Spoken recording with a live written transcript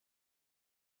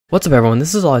What's up everyone,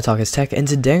 this is All I Talk is Tech, and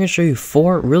today I'm going to show you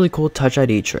 4 really cool Touch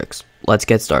ID tricks. Let's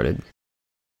get started.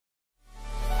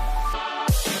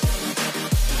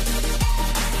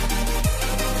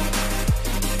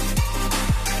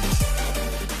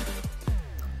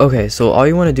 Okay, so all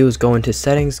you want to do is go into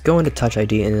settings, go into Touch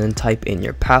ID, and then type in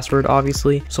your password,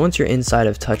 obviously. So once you're inside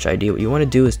of Touch ID, what you want to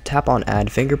do is tap on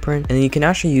add fingerprint, and then you can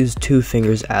actually use 2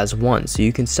 fingers as one. So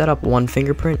you can set up one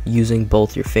fingerprint using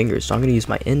both your fingers. So I'm going to use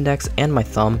my index and my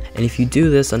thumb, and if you do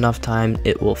this enough time,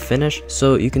 it will finish.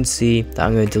 So you can see that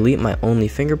I'm going to delete my only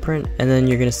fingerprint, and then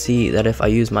you're going to see that if I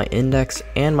use my index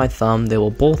and my thumb, they will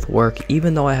both work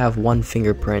even though I have one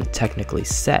fingerprint technically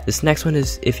set. This next one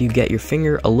is if you get your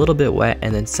finger a little bit wet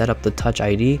and then set up the Touch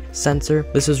ID sensor.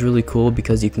 This is really cool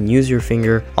because you can use your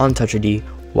finger on Touch ID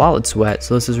while it's wet,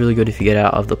 so this is really good if you get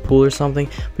out of the pool or something,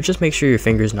 but just make sure your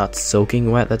finger is not soaking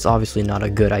wet. That's obviously not a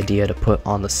good idea to put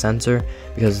on the sensor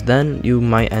because then you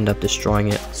might end up destroying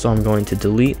it. So I'm going to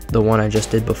delete the one I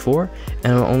just did before,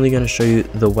 and I'm only going to show you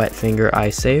the wet finger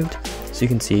I saved. So you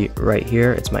can see right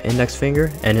here, it's my index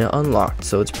finger and it unlocked,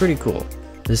 so it's pretty cool.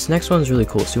 This next one is really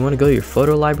cool. So you want to go to your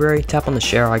photo library, tap on the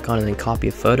share icon, and then copy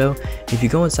a photo. If you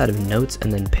go inside of notes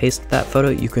and then paste that photo,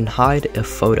 you can hide a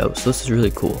photo. So this is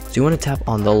really cool. So you want to tap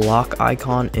on the lock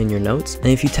icon in your notes, and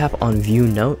if you tap on view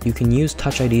note, you can use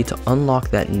Touch ID to unlock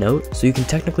that note, so you can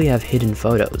technically have hidden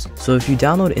photos. So if you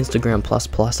download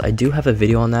Instagram++, I do have a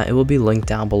video on that. It will be linked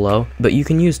down below, but you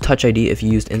can use Touch ID if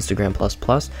you used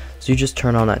Instagram++. So you just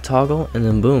turn on that toggle, and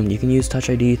then boom, you can use Touch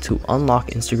ID to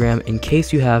unlock Instagram in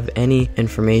case you have any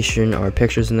information or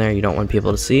pictures in there you don't want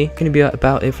people to see. Gonna be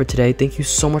about it for today. Thank you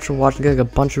so much for watching. I got a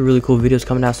bunch of really cool videos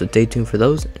coming out, so stay tuned for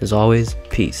those. As always,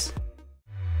 peace.